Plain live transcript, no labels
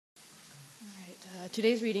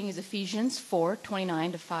Today's reading is Ephesians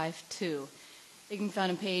 4:29 to 5:2. It can be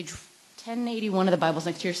found on page 1081 of the Bibles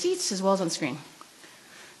next to your seats, as well as on the screen.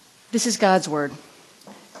 This is God's word.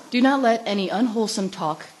 Do not let any unwholesome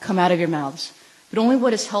talk come out of your mouths, but only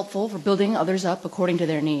what is helpful for building others up according to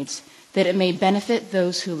their needs, that it may benefit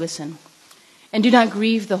those who listen. And do not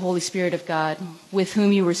grieve the Holy Spirit of God, with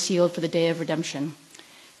whom you were sealed for the day of redemption.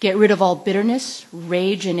 Get rid of all bitterness,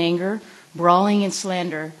 rage and anger, brawling and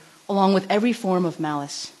slander, along with every form of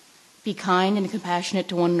malice. Be kind and compassionate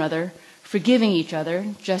to one another, forgiving each other,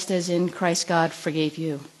 just as in Christ God forgave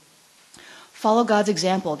you. Follow God's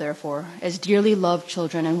example, therefore, as dearly loved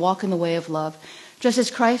children, and walk in the way of love, just as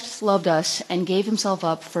Christ loved us and gave himself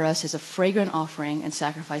up for us as a fragrant offering and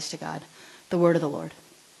sacrifice to God. The word of the Lord.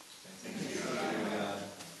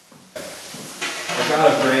 Our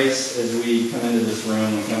God of grace, as we come into this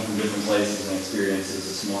room, we come from different places and experiences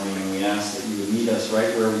this morning, and we ask that you would meet us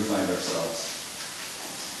right where we find ourselves.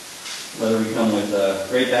 Whether we come with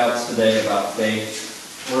great doubts today about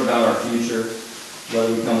faith or about our future,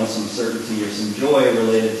 whether we come with some certainty or some joy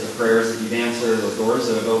related to prayers that you've answered or doors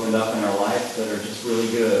that have opened up in our life that are just really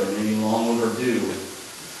good or maybe long overdue.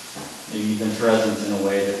 Maybe you've been present in a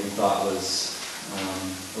way that we thought was,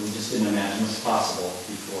 or we just didn't imagine was possible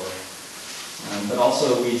before. But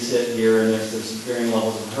also we sit here and there's varying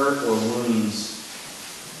levels of hurt or wounds,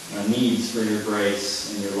 needs for your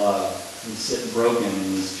grace and your love. We sit broken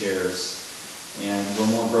in these chairs, and we're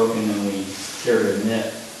more broken than we care to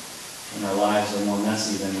admit, and our lives are more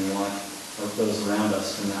messy than we want those around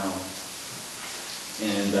us to know.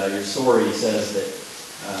 And your story says that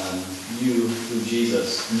you, through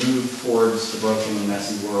Jesus, move towards the broken and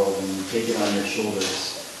messy world, and you take it on your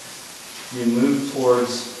shoulders. You move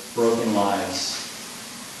towards broken lives.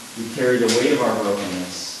 You carry the weight of our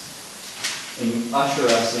brokenness, and you usher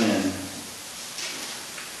us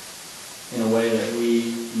in a way that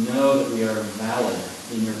we know that we are valid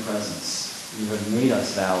in your presence. You have made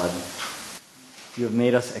us valid. You have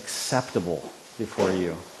made us acceptable before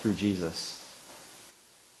you through Jesus.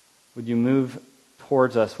 Would you move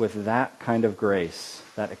towards us with that kind of grace,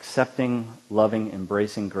 that accepting, loving,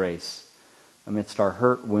 embracing grace amidst our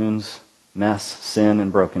hurt, wounds, mess, sin, and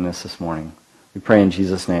brokenness this morning? We pray in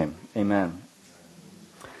Jesus' name. Amen.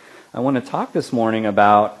 I want to talk this morning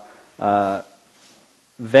about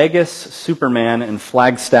Vegas Superman and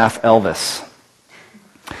Flagstaff Elvis.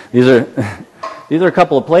 These are a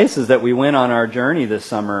couple of places that we went on our journey this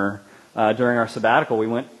summer during our sabbatical. We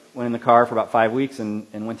went in the car for about 5 weeks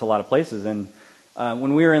and went to a lot of places. And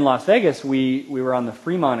when we were in Las Vegas, we were on the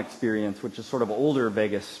Fremont Experience, which is sort of older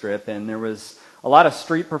Vegas Strip, and there was a lot of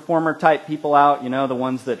street performer type people out, the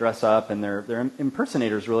ones that dress up, and they're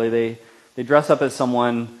impersonators really. They dress up as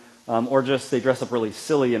someone, or just they dress up really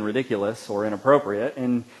silly and ridiculous or inappropriate.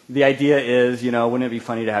 And the idea is, wouldn't it be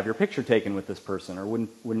funny to have your picture taken with this person, or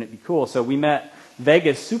wouldn't it be cool? So we met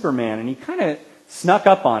Vegas Superman, and he kind of snuck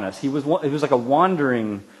up on us. It was like a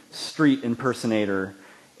wandering street impersonator,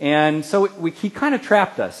 and so he kind of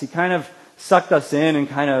trapped us. He kind of sucked us in and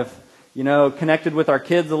kind of connected with our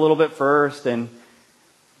kids a little bit first, and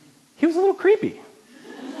he was a little creepy.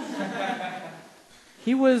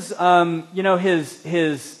 He was,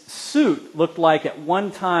 his suit looked like at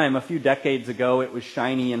one time, a few decades ago, it was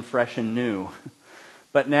shiny and fresh and new.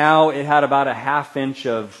 But now it had about a half inch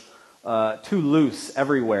of too loose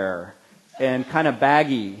everywhere and kind of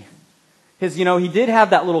baggy. He did have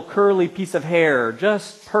that little curly piece of hair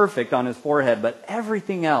just perfect on his forehead, but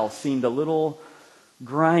everything else seemed a little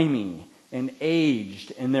grimy and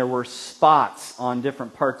aged, and there were spots on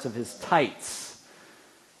different parts of his tights.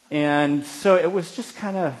 And so it was just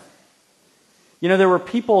kind of, there were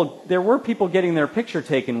people getting their picture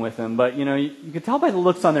taken with him, but you could tell by the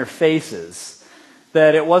looks on their faces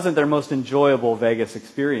that it wasn't their most enjoyable Vegas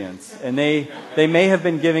experience. And they may have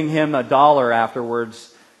been giving him $1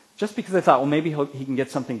 afterwards just because they thought, well, maybe he can get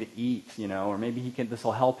something to eat, or maybe this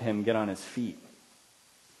will help him get on his feet.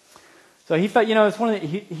 So he felt, it's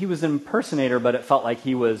he was an impersonator, but it felt like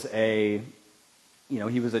he was a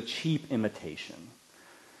cheap imitation.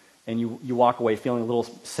 And you walk away feeling a little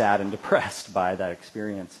sad and depressed by that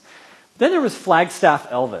experience. Then there was Flagstaff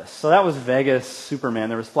Elvis. So that was Vegas Superman.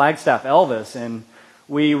 There was Flagstaff Elvis, and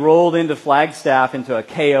we rolled into Flagstaff into a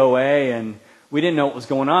KOA, and we didn't know what was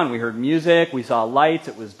going on. We heard music, we saw lights,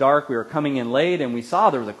 it was dark, we were coming in late, and we saw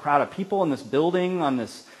there was a crowd of people in this building on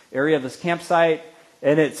this area of this campsite.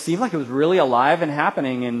 And it seemed like it was really alive and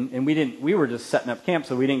happening, and we were just setting up camp,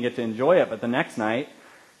 so we didn't get to enjoy it. But the next night,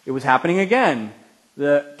 it was happening again.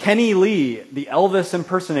 The Kenny Lee, the Elvis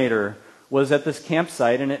impersonator, was at this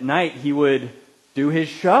campsite, and at night he would do his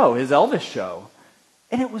show, his Elvis show.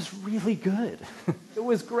 And it was really good. It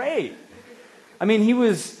was great. I mean, he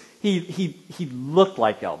looked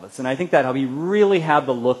like Elvis, and I think that he really had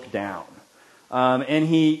the look down. And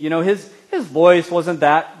his voice wasn't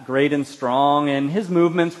that great and strong, and his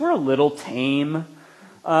movements were a little tame.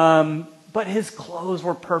 But his clothes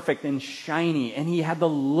were perfect and shiny, and he had the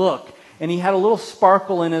look, and he had a little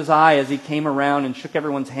sparkle in his eye as he came around and shook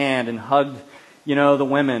everyone's hand and hugged, the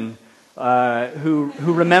women who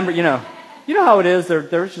remember, You know how it is,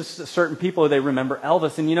 there's just certain people, they remember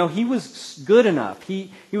Elvis, and he was good enough.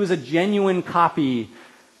 He was a genuine copy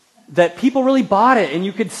that people really bought it, and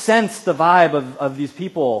you could sense the vibe of these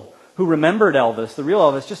people who remembered Elvis, the real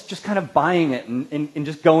Elvis, just kind of buying it and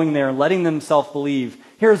just going there and letting themselves believe,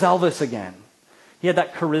 here's Elvis again. He had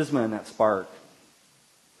that charisma and that spark.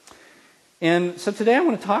 And so today I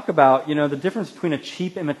want to talk about, the difference between a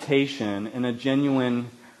cheap imitation and a genuine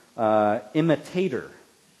imitator.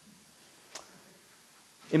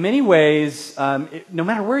 In many ways, no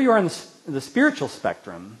matter where you are in the spiritual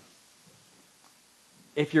spectrum,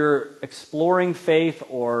 if you're exploring faith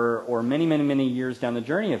or many, many, many years down the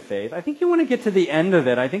journey of faith, I think you want to get to the end of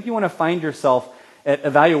it. I think you want to find yourself at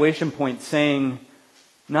evaluation point saying,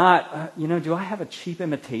 not, do I have a cheap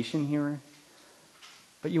imitation here?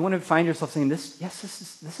 But you want to find yourself saying, this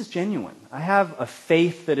is genuine. I have a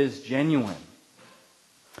faith that is genuine.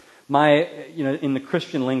 In the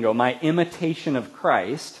Christian lingo, my imitation of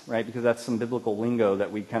Christ, right, because that's some biblical lingo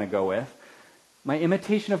that we kind of go with, my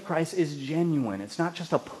imitation of Christ is genuine. It's not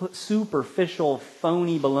just a superficial,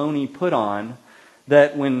 phony baloney put on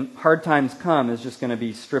that when hard times come is just going to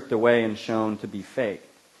be stripped away and shown to be fake.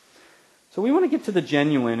 So we want to get to the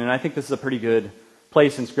genuine, and I think this is a pretty good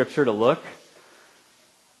place in Scripture to look.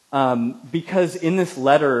 Because in this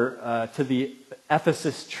letter to the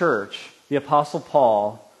Ephesus church, the Apostle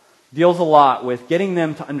Paul deals a lot with getting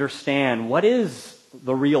them to understand what is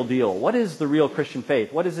the real deal. What is the real Christian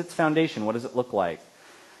faith? What is its foundation? What does it look like?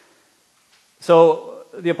 So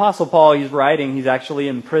the Apostle Paul, he's actually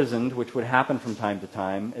imprisoned, which would happen from time to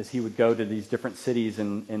time as he would go to these different cities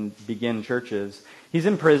and begin churches. He's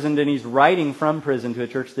imprisoned, and he's writing from prison to a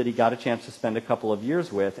church that he got a chance to spend a couple of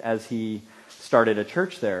years with as he started a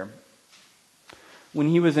church there. When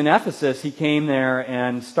he was in Ephesus, he came there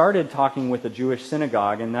and started talking with a Jewish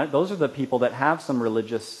synagogue, and those are the people that have some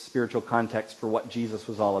religious, spiritual context for what Jesus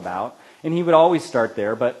was all about. And he would always start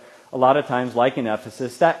there, but a lot of times, like in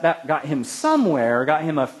Ephesus, that got him somewhere, got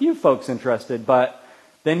him a few folks interested, but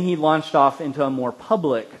then he launched off into a more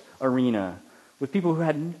public arena with people who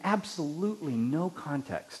had absolutely no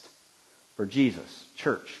context for Jesus,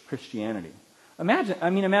 church, Christianity.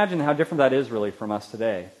 Imagine how different that is really from us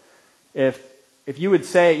today. If you would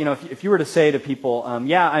say, if you were to say to people, I'm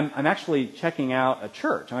actually checking out a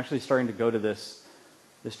church. I'm actually starting to go to this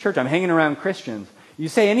church. I'm hanging around Christians. You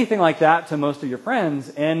say anything like that to most of your friends,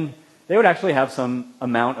 and they would actually have some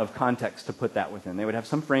amount of context to put that within. They would have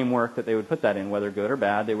some framework that they would put that in, whether good or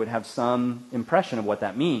bad. They would have some impression of what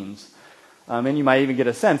that means. And you might even get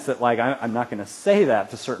a sense that, I'm not going to say that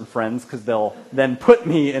to certain friends because they'll then put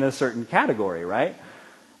me in a certain category, right?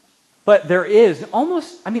 But there is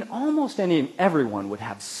almost everyone would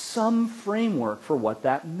have some framework for what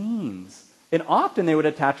that means. And often they would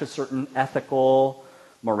attach a certain ethical,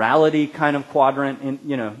 morality kind of quadrant, and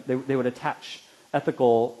they would attach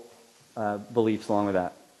ethical beliefs along with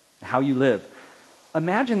that, how you live.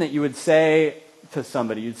 Imagine that you would say to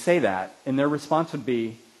somebody, you'd say that, and their response would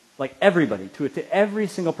be, like everybody, to every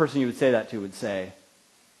single person you would say that to would say,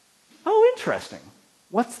 oh, interesting.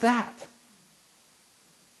 What's that?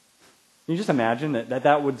 Can you just imagine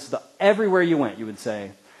that would, everywhere you went, you would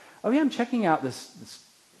say, oh yeah, I'm checking out this,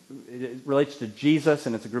 it relates to Jesus,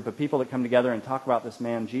 and it's a group of people that come together and talk about this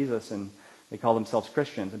man, Jesus, and they call themselves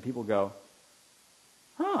Christians, and people go,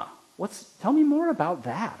 tell me more about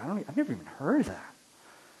that. I've never even heard of that.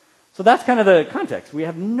 So that's kind of the context. We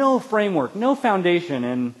have no framework, no foundation,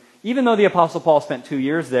 and even though the Apostle Paul spent 2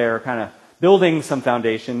 years there kind of building some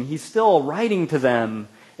foundation, he's still writing to them,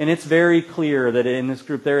 and it's very clear that in this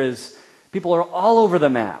group people are all over the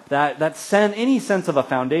map. Any sense of a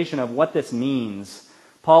foundation of what this means,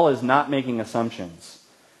 Paul is not making assumptions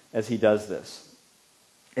as he does this.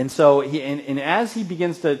 And so, as he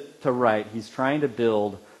begins to write, he's trying to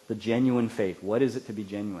build the genuine faith. What is it to be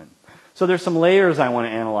genuine? So there's some layers I want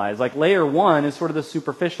to analyze. Like layer one is sort of the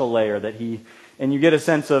superficial layer and you get a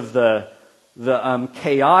sense of the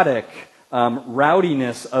chaotic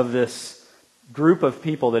rowdiness of this group of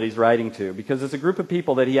people that he's writing to, because it's a group of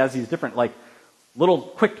people that he has these different little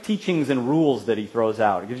quick teachings and rules that he throws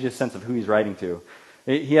out. It gives you a sense of who he's writing to.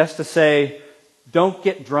 He has to say, don't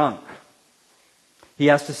get drunk. He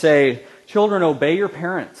has to say, children, obey your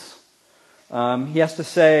parents. He has to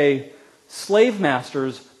say, slave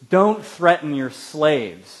masters, don't threaten your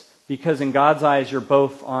slaves, because in God's eyes, you're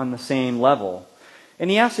both on the same level. And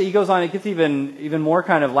he goes on, it gets even more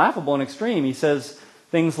kind of laughable and extreme. He says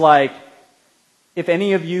things like, if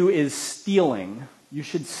any of you is stealing, you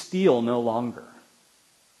should steal no longer.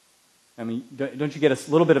 I mean, don't you get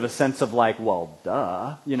a little bit of a sense of like, well,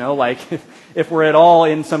 duh, like if we're at all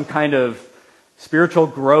in some kind of spiritual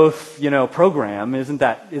growth, program,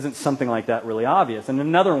 isn't something like that really obvious? And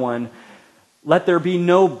another one, let there be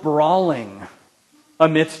no brawling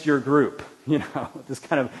amidst your group. This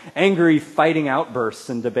kind of angry fighting outbursts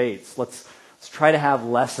and debates. Let's try to have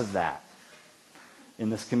less of that in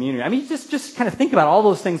this community. I mean, just kind of think about all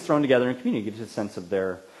those things thrown together in community. It gives you a sense of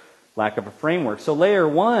their lack of a framework. So layer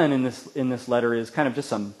one in this letter is kind of just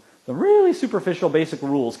some really superficial basic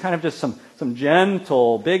rules, kind of just some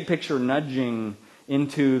gentle, big picture nudging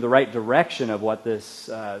into the right direction of what this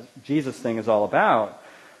Jesus thing is all about.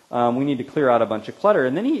 We need to clear out a bunch of clutter.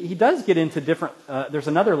 And then he does get into different, there's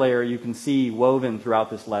another layer you can see woven throughout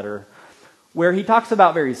this letter where he talks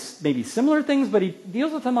about very maybe similar things, but he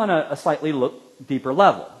deals with them on a slightly deeper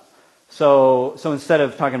level. So instead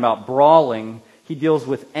of talking about brawling, he deals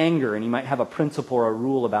with anger, and he might have a principle or a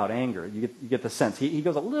rule about anger. You get the sense. He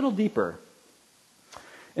goes a little deeper.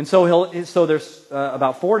 And so there's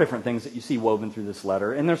about 4 different things that you see woven through this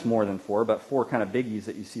letter, and there's more than 4, but 4 kind of biggies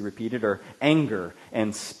that you see repeated are anger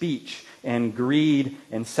and speech and greed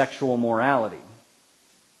and sexual morality.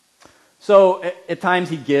 So at times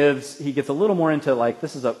he gets a little more into like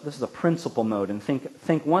this is a principle mode, and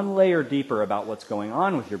think one layer deeper about what's going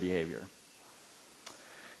on with your behavior.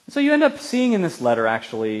 So you end up seeing in this letter,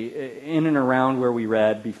 actually, in and around where we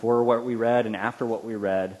read, before what we read and after what we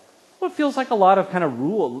read, what feels like a lot of kind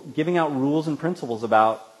of giving out rules and principles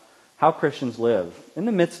about how Christians live in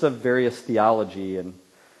the midst of various theology and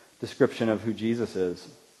description of who Jesus is.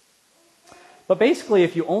 But basically,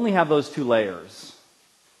 if you only have those 2 layers,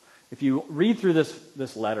 if you read through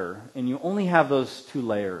this letter and you only have those 2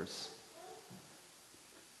 layers,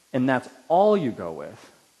 and that's all you go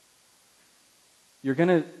with, you're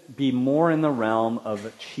going to be more in the realm of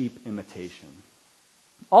a cheap imitation.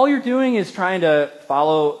 All you're doing is trying to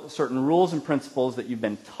follow certain rules and principles that you've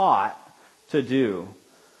been taught to do.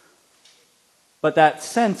 But that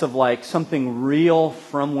sense of like something real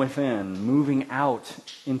from within, moving out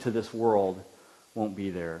into this world, won't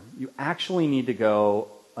be there. You actually need to go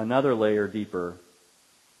another layer deeper.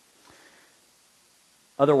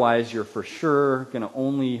 Otherwise, you're for sure going to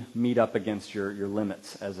only meet up against your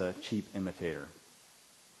limits as a cheap imitator.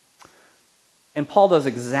 And Paul does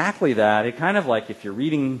exactly that. It kind of like if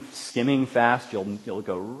you're skimming fast, you'll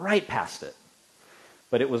go right past it.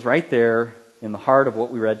 But it was right there in the heart of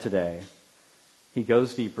what we read today. He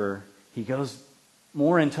goes deeper. He goes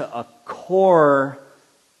more into a core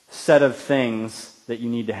set of things that you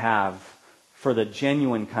need to have for the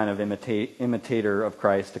genuine kind of imitator of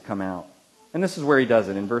Christ to come out. And this is where he does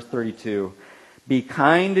it in verse 32. Be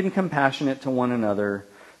kind and compassionate to one another,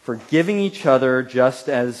 forgiving each other just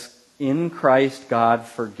as in Christ God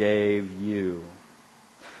forgave you.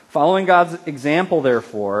 Following God's example,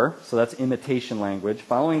 therefore, so that's imitation language,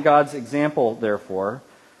 following God's example, therefore,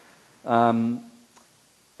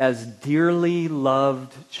 as dearly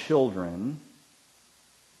loved children,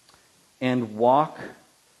 and walk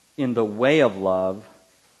in the way of love,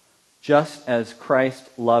 just as Christ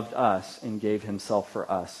loved us and gave himself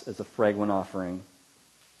for us as a fragrant offering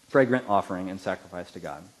and sacrifice to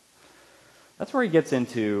God. That's where he gets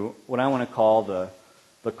into what I want to call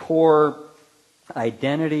the core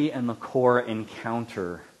identity and the core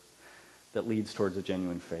encounter that leads towards a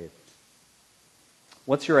genuine faith.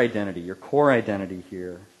 What's your identity? Your core identity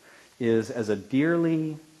here is as a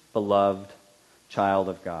dearly beloved child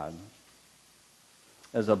of God.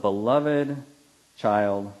 As a beloved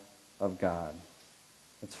child of God.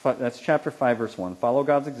 That's chapter 5, verse 1. Follow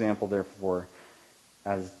God's example, therefore,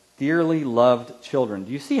 as dearly loved children.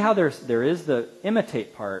 Do you see how there is the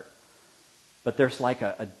imitate part, but there's like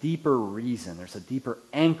a deeper reason. There's a deeper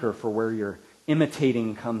anchor for where your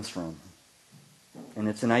imitating comes from. And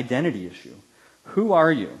it's an identity issue. Who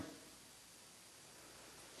are you?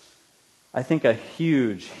 I think a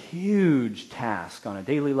huge, huge task on a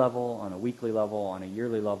daily level, on a weekly level, on a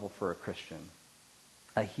yearly level for a Christian,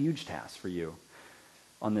 a huge task for you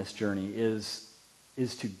on this journey is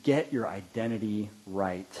to get your identity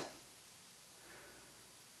right.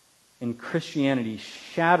 And Christianity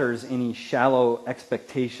shatters any shallow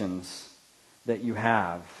expectations that you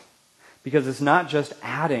have. Because it's not just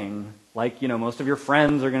adding, like, most of your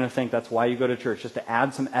friends are going to think that's why you go to church, just to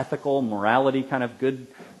add some ethical, morality, kind of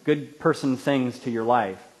good person things to your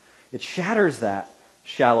life. It shatters that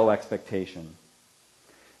shallow expectation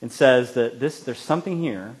and says that there's something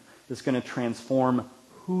here that's going to transform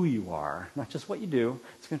who you are, not just what you do.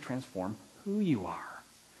 It's going to transform who you are.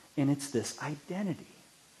 And it's this identity.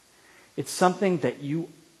 It's something that you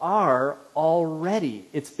are already.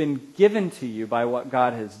 It's been given to you by what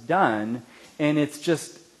God has done, and it's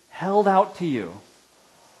just held out to you.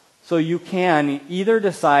 So you can either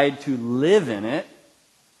decide to live in it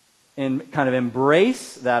and kind of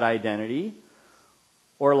embrace that identity,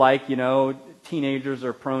 or like, teenagers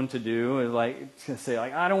are prone to do, is like to say,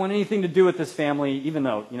 like, I don't want anything to do with this family, even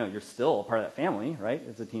though, you're still a part of that family, right,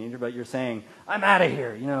 as a teenager, but you're saying, I'm out of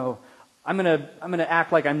here, I'm gonna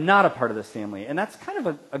act like I'm not a part of this family. And that's kind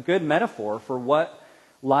of a good metaphor for what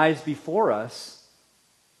lies before us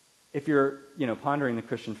if you're, pondering the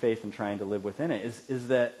Christian faith and trying to live within it, is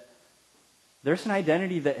that there's an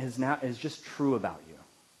identity that is just true about you.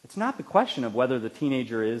 It's not the question of whether the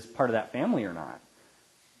teenager is part of that family or not.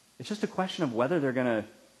 It's just a question of whether they're going to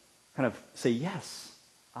kind of say, yes,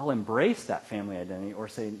 I'll embrace that family identity, or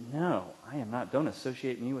say, no, I am not. Don't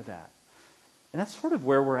associate me with that. And that's sort of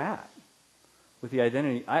where we're at with the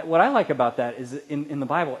identity. What I like about that is in the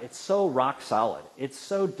Bible, it's so rock solid. It's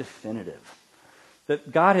so definitive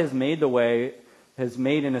that God has made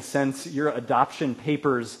in a sense your adoption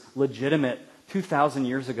papers legitimate 2,000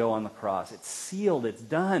 years ago on the cross. It's sealed. It's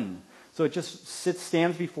done. So it just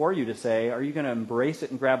stands before you to say, are you going to embrace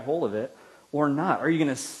it and grab hold of it or not? Are you going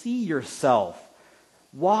to see yourself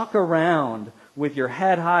walk around with your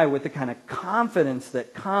head high with the kind of confidence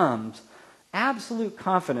that comes, absolute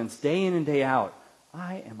confidence day in and day out?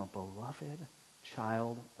 I am a beloved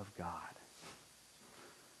child of God.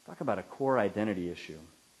 Talk about a core identity issue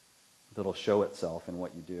that'll show itself in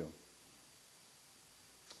what you do.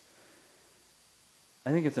 I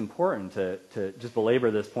think it's important to just belabor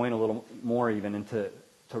this point a little more even, and to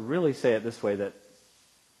really say it this way, that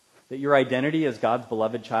your identity as God's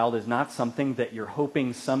beloved child is not something that you're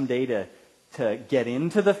hoping someday to get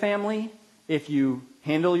into the family if you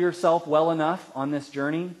handle yourself well enough on this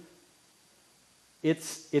journey.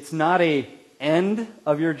 It's not a end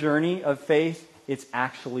of your journey of faith. It's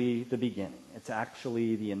actually the beginning. It's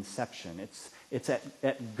actually the inception. It's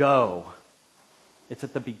at go. It's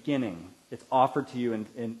at the beginning. It's offered to you,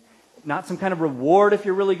 and not some kind of reward if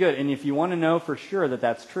you're really good. And if you want to know for sure that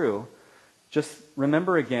that's true, just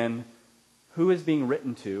remember again who is being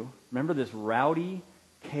written to. Remember this rowdy,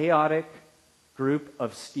 chaotic group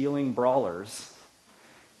of stealing brawlers.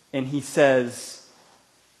 And he says,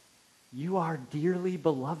 you are dearly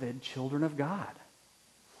beloved children of God.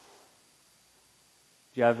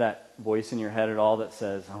 Do you have that voice in your head at all that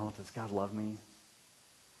says, oh, does God love me?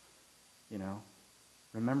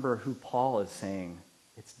 Remember who Paul is saying,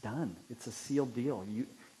 it's done. It's a sealed deal.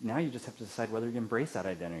 Now you just have to decide whether you embrace that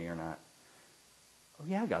identity or not. Oh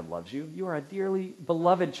yeah, God loves you. You are a dearly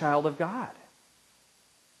beloved child of God.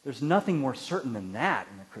 There's nothing more certain than that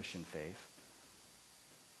in the Christian faith.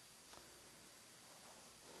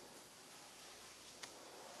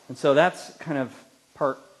 And so that's kind of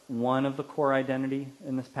part one of the core identity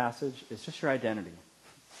in this passage. It's just your identity.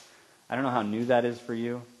 I don't know how new that is for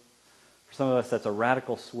you. For some of us, that's a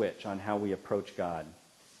radical switch on how we approach God.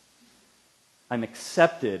 I'm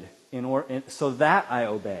accepted so that I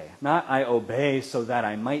obey. Not I obey so that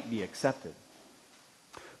I might be accepted.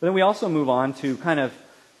 But then we also move on to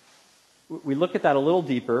we look at that a little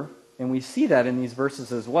deeper, and we see that in these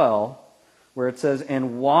verses as well, where it says,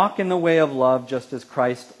 and walk in the way of love just as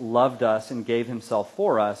Christ loved us and gave himself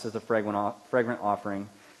for us as a fragrant offering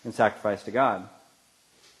and sacrifice to God.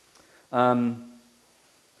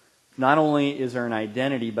 Not only is there an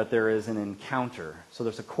identity, but there is an encounter. So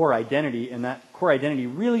there's a core identity, and that core identity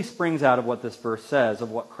really springs out of what this verse says, of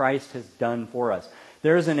what Christ has done for us.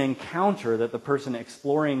 There is an encounter that the person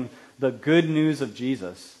exploring the good news of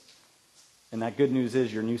Jesus, and that good news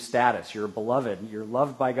is your new status. You're beloved. You're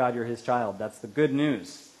loved by God. You're his child. That's the good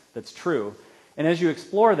news. That's true. And as you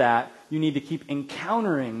explore that, you need to keep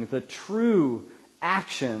encountering the true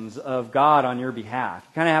actions of God on your behalf.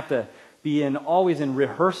 You kind of have to be always in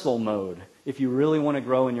rehearsal mode if you really want to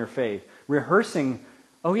grow in your faith. Rehearsing,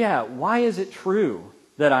 oh yeah, why is it true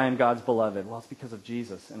that I am God's beloved? Well, it's because of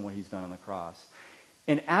Jesus and what he's done on the cross.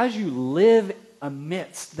 And as you live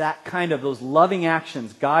amidst that kind of those loving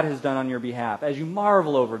actions God has done on your behalf, as you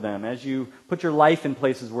marvel over them, as you put your life in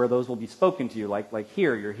places where those will be spoken to you, like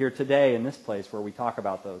here, you're here today in this place where we talk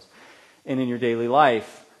about those, and in your daily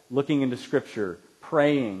life, looking into Scripture,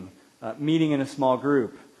 praying, meeting in a small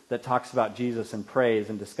group, that talks about Jesus and prays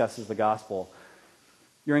and discusses the gospel,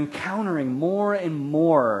 you're encountering more and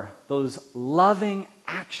more those loving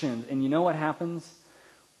actions. And you know what happens?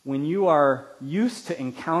 When you are used to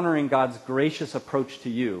encountering God's gracious approach to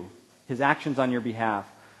you, his actions on your behalf,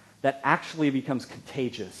 that actually becomes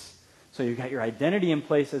contagious. So you've got your identity in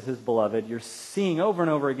place as his beloved. You're seeing over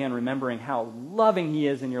and over again, remembering how loving he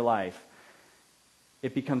is in your life.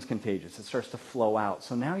 It becomes contagious. It starts to flow out.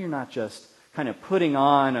 So now you're not just kind of putting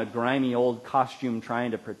on a grimy old costume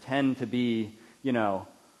trying to pretend to be,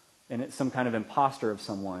 and it's some kind of imposter of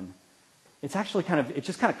someone. It's actually it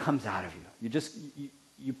just kind of comes out of you.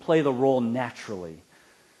 You play the role naturally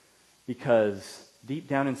because deep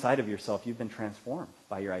down inside of yourself, you've been transformed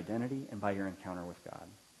by your identity and by your encounter with God.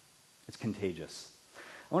 It's contagious.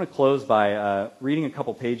 I want to close by reading a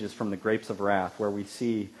couple pages from The Grapes of Wrath, where we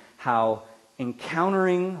see how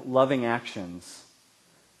encountering loving actions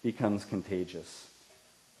becomes contagious.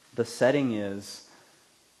 The setting is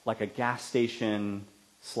like a gas station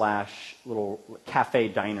 / little cafe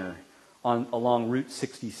diner along Route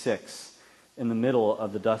 66 in the middle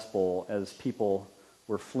of the Dust Bowl as people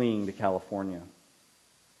were fleeing to California.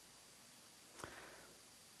 I'm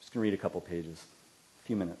just going to read a couple pages, a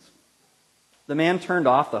few minutes. The man turned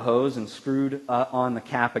off the hose and screwed on the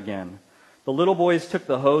cap again. The little boys took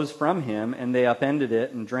the hose from him, and they upended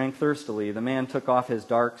it and drank thirstily. The man took off his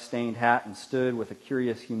dark, stained hat and stood with a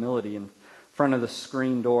curious humility in front of the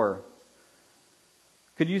screen door.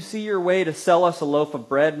 "Could you see your way to sell us a loaf of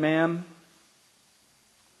bread, ma'am?"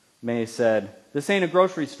 May said, "This ain't a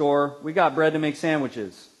grocery store. We got bread to make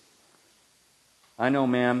sandwiches." "I know,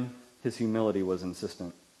 ma'am." His humility was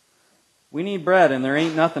insistent. "We need bread, and there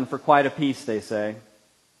ain't nothing for quite a piece, they say."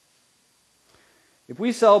 "If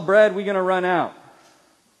we sell bread, we gonna run out."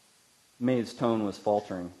 May's tone was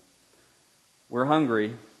faltering. "We're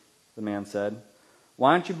hungry," the man said.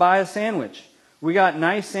 "Why don't you buy a sandwich? We got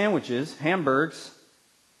nice sandwiches, hamburgers."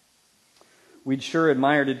 "We'd sure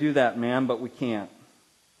admire to do that, ma'am, but we can't.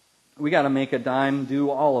 We got to make a dime do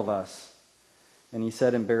all of us." And he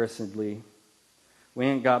said embarrassedly, "We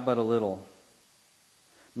ain't got but a little."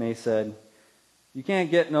 May said, "You can't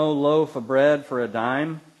get no loaf of bread for a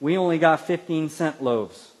dime. We only got 15-cent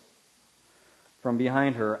loaves." From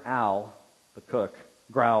behind her, Al, the cook,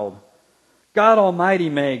 growled, "God almighty,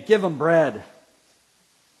 May, give 'em bread."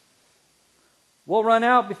 "We'll run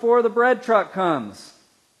out before the bread truck comes."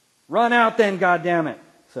 "Run out then, goddammit,"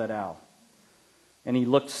 said Al. And he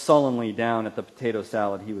looked sullenly down at the potato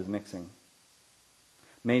salad he was mixing.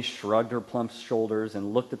 May shrugged her plump shoulders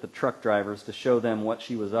and looked at the truck drivers to show them what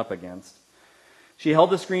she was up against. She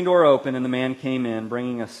held the screen door open, and the man came in,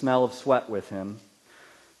 bringing a smell of sweat with him.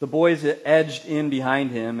 The boys edged in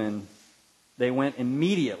behind him, and they went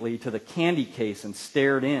immediately to the candy case and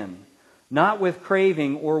stared in, not with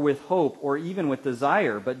craving or with hope or even with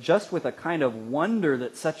desire, but just with a kind of wonder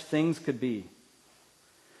that such things could be.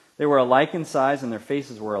 They were alike in size, and their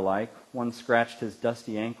faces were alike. One scratched his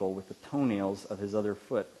dusty ankle with the toenails of his other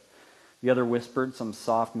foot. The other whispered some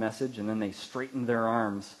soft message, and then they straightened their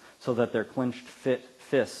arms so that their clenched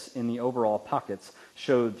fists in the overall pockets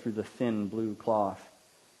showed through the thin blue cloth.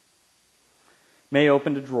 May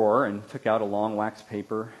opened a drawer and took out a long wax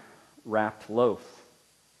paper wrapped loaf.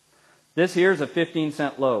 "This here's a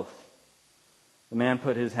 15-cent loaf." The man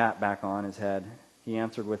put his hat back on his head. He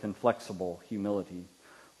answered with inflexible humility,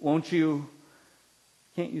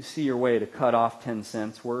 Can't you see your way to cut off 10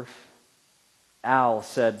 cents worth?" Al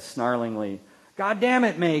said snarlingly, "God damn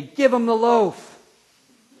it, May, give him the loaf."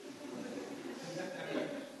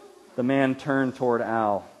 The man turned toward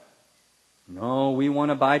Al. "No, we want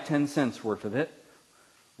to buy 10 cents worth of it.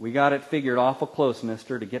 We got it figured awful close,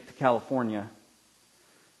 mister, to get to California."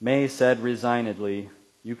 May said resignedly,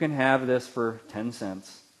 "You can have this for 10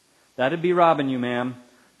 cents. That'd be robbing you, ma'am.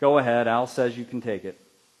 Go ahead, Al says you can take it."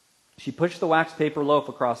 She pushed the wax paper loaf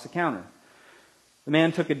across the counter. The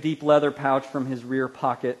man took a deep leather pouch from his rear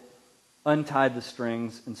pocket, untied the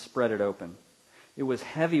strings, and spread it open. It was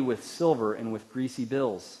heavy with silver and with greasy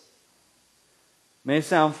bills. "May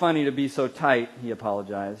sound funny to be so tight," he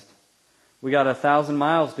apologized. "We got 1,000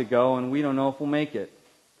 miles to go, and we don't know if we'll make it."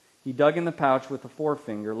 He dug in the pouch with a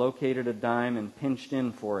forefinger, located a dime, and pinched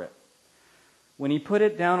in for it. When he put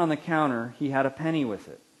it down on the counter, he had a penny with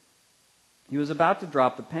it. He was about to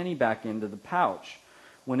drop the penny back into the pouch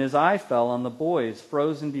when his eye fell on the boys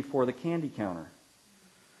frozen before the candy counter.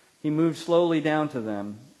 He moved slowly down to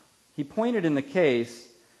them. He pointed in the case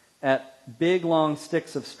at big long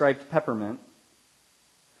sticks of striped peppermint.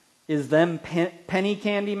 "Is them penny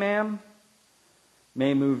candy, ma'am?"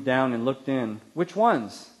 May moved down and looked in. "Which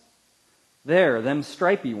ones?" "There, them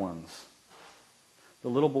stripy ones." The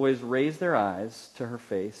little boys raised their eyes to her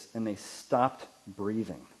face, and they stopped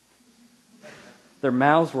breathing. Their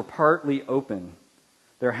mouths were partly open.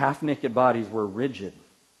 Their half-naked bodies were rigid.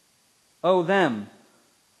 Oh, them.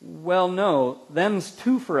 Well, no, them's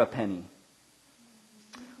 2 for a penny.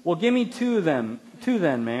 Well, give me 2 then,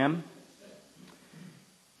 ma'am.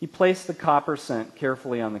 He placed the copper cent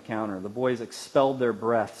carefully on the counter. The boys expelled their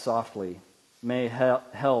breath softly. May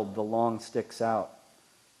held the long sticks out.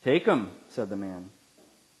 Take 'em, said the man.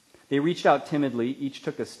 They reached out timidly. Each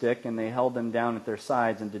took a stick, and they held them down at their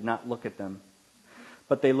sides and did not look at them.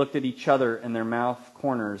 But they looked at each other, and their mouth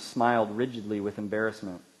corners smiled rigidly with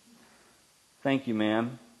embarrassment. Thank you,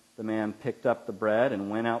 ma'am. The man picked up the bread and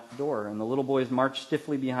went out the door, and the little boys marched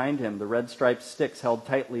stiffly behind him, the red-striped sticks held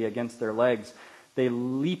tightly against their legs. They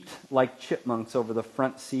leaped like chipmunks over the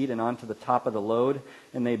front seat and onto the top of the load,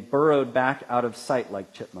 and they burrowed back out of sight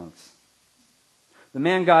like chipmunks. The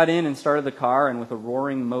man got in and started the car, and with a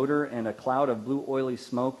roaring motor and a cloud of blue oily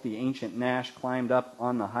smoke, the ancient Nash climbed up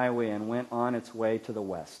on the highway and went on its way to the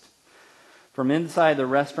west. From inside the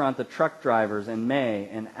restaurant, the truck drivers and May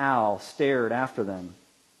and Al stared after them.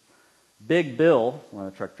 Big Bill, one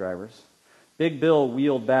of the truck drivers, Big Bill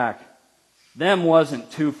wheeled back. Them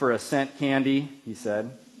wasn't 2 for a cent candy, he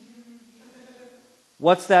said.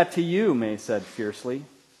 What's that to you? May said fiercely.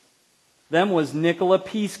 Them was nickel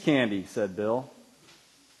apiece candy, said Bill.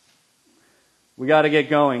 We got to get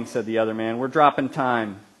going, said the other man. We're dropping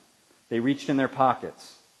time. They reached in their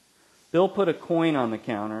pockets. Bill put a coin on the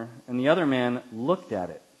counter, and the other man looked at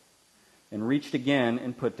it and reached again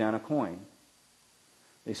and put down a coin.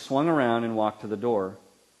 They swung around and walked to the door.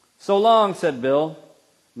 So long, said Bill.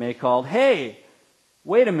 May called, Hey,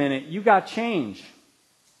 wait a minute, you got change.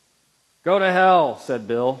 Go to hell, said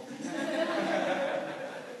Bill.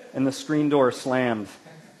 And the screen door slammed.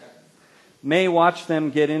 May watched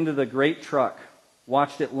them get into the great truck,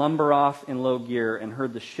 watched it lumber off in low gear, and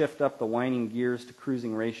heard the shift up the whining gears to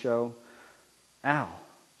cruising ratio. Ow,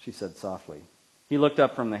 she said softly. He looked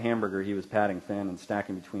up from the hamburger he was patting thin and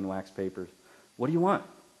stacking between wax papers. What do you want?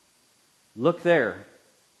 Look there.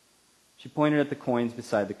 She pointed at the coins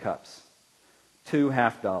beside the cups. 2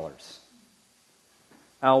 half-dollars.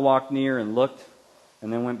 Al walked near and looked,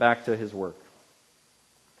 and then went back to his work.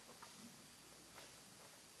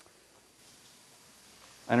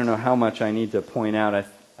 I don't know how much I need to point out. I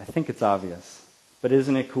think it's obvious. But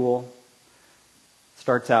isn't it cool?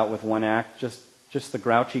 Starts out with one act, just the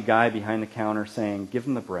grouchy guy behind the counter saying, give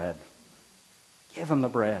him the bread. Give him the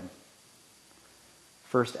bread.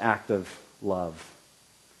 First act of love.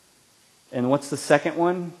 And what's the second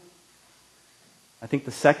one? I think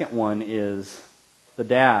the second one is the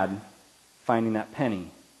dad finding that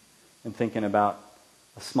penny and thinking about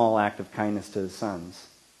a small act of kindness to his sons.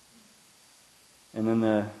 And then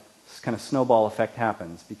this kind of snowball effect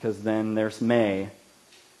happens, because then there's May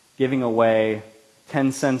giving away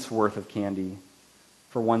 10 cents worth of candy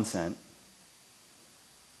for 1 cent.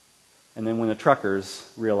 And then when the truckers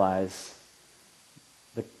realize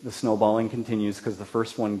the snowballing continues because the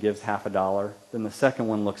first one gives half $1, then the second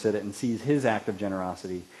one looks at it and sees his act of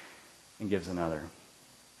generosity and gives another.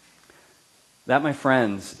 That, my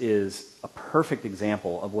friends, is a perfect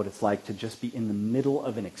example of what it's like to just be in the middle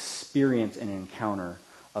of an experience and an encounter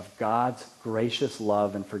of God's gracious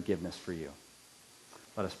love and forgiveness for you.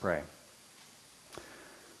 Let us pray.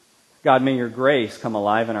 God, may your grace come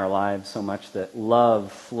alive in our lives so much that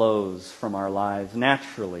love flows from our lives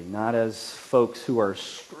naturally, not as folks who are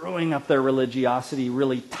screwing up their religiosity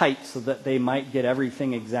really tight so that they might get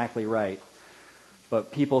everything exactly right,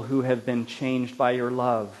 but people who have been changed by your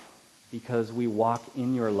love because we walk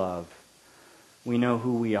in your love. We know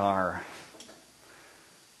who we are,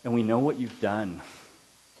 and we know what you've done.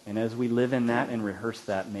 And as we live in that and rehearse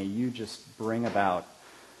that, may you just bring about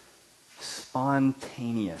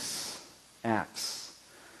spontaneous acts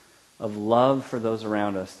of love for those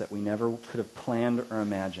around us that we never could have planned or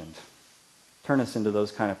imagined. Turn us into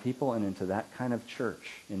those kind of people and into that kind of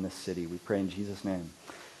church in this city. We pray in Jesus' name.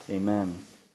 Amen.